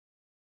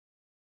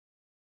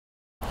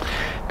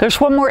There's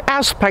one more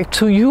aspect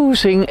to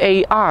using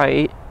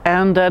AI,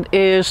 and that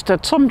is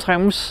that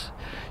sometimes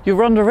you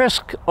run the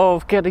risk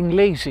of getting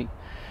lazy.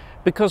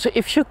 Because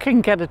if you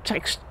can get a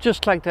text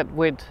just like that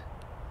with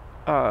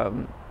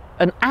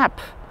an app,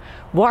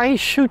 why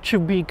should you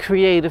be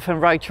creative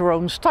and write your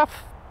own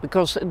stuff?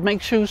 Because it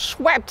makes you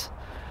sweat.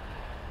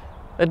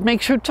 It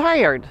makes you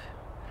tired.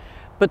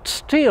 But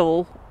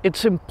still,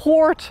 it's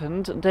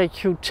important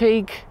that you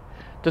take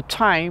the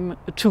time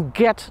to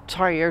get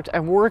tired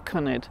and work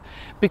on it,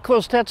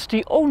 because that's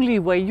the only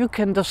way you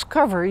can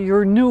discover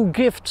your new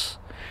gifts.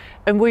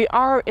 And we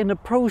are in a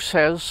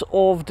process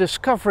of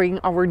discovering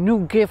our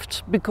new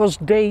gifts, because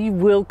they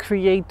will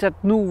create that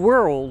new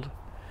world.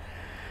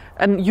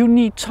 And you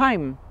need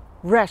time,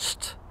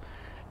 rest,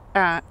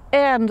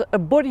 and a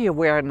body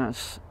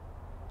awareness.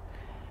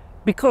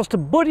 Because the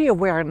body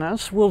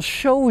awareness will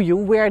show you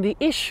where the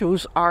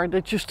issues are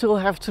that you still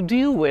have to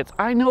deal with.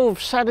 I know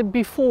I've said it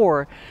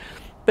before,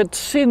 but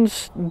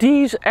since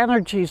these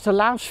energies, the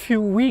last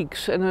few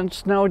weeks, and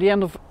it's now the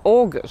end of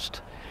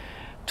August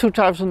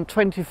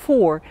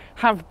 2024,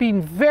 have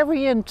been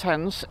very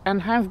intense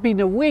and have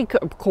been a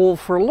wake-up call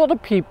for a lot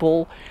of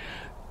people.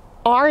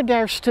 Are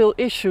there still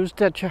issues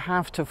that you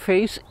have to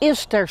face?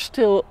 Is there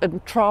still a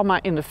trauma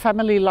in the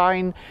family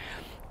line?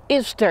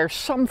 Is there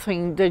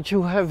something that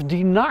you have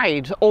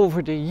denied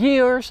over the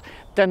years?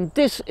 Then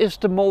this is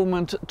the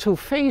moment to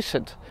face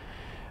it.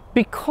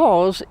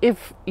 Because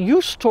if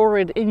you store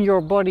it in your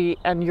body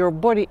and your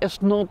body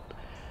is not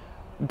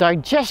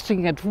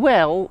digesting it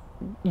well,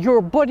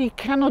 your body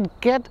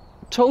cannot get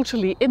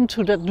totally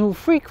into that new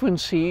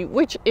frequency,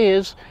 which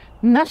is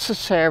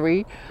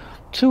necessary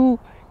to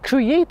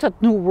create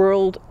that new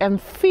world and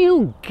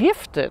feel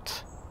gifted.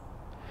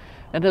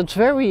 And that's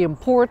very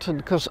important,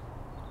 because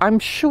I'm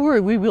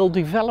sure we will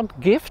develop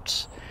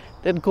gifts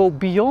that go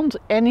beyond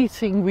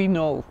anything we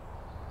know.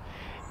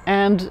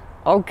 And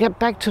I'll get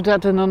back to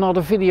that in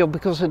another video,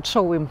 because it's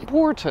so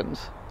important.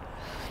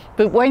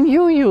 But when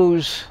you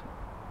use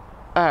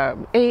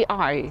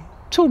AI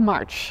too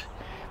much,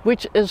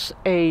 which is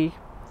a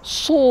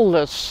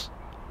soulless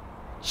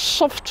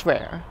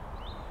software,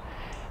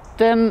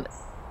 then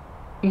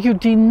you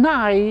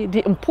deny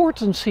the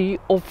importance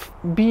of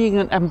being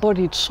an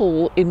embodied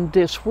soul in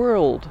this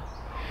world.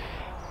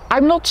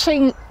 I'm not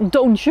saying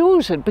don't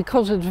use it,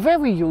 because it's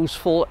very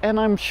useful, and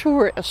I'm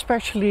sure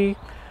especially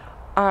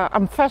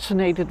I'm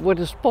fascinated what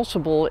is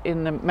possible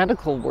in the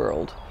medical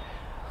world.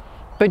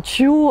 But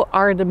you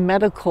are the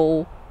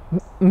medical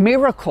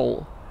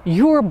miracle.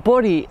 Your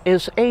body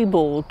is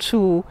able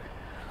to,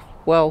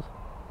 well,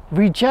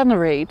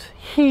 regenerate,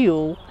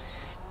 heal,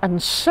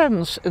 and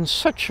sense in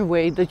such a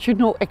way that you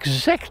know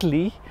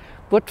exactly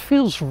what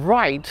feels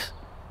right,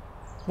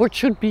 what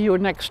should be your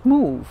next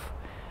move.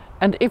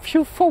 And if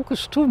you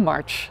focus too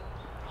much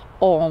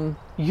on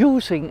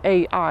using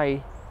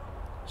AI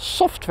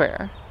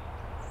software,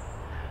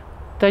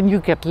 then you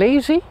get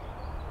lazy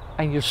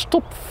and you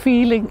stop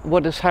feeling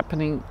what is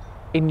happening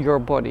in your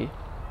body.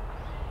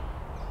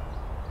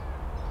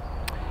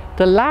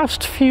 The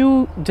last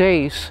few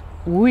days,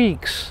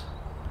 weeks,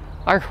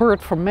 I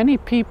heard from many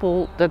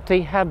people that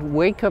they had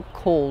wake-up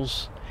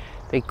calls.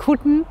 They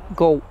couldn't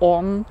go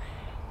on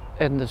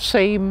in the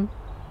same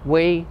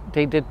way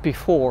they did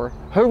before.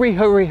 Hurry,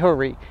 hurry,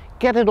 hurry,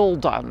 get it all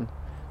done.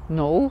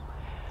 No,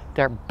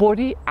 their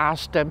body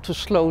asked them to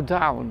slow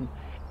down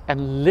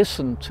and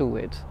listen to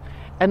it.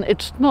 And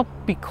it's not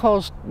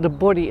because the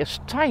body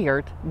is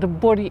tired, the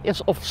body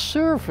is of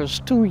service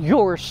to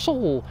your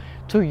soul,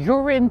 to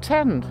your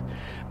intent.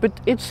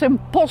 But it's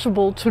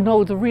impossible to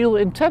know the real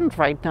intent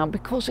right now,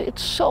 because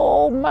it's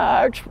so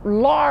much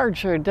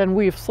larger than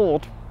we've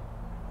thought.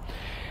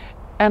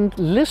 And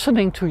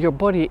listening to your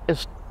body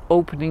is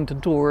opening the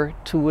door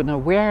to an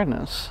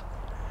awareness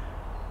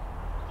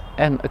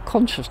and a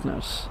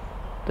consciousness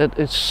that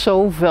is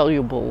so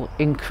valuable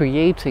in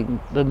creating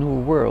the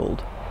new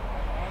world.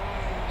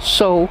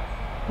 So,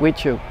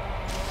 with you.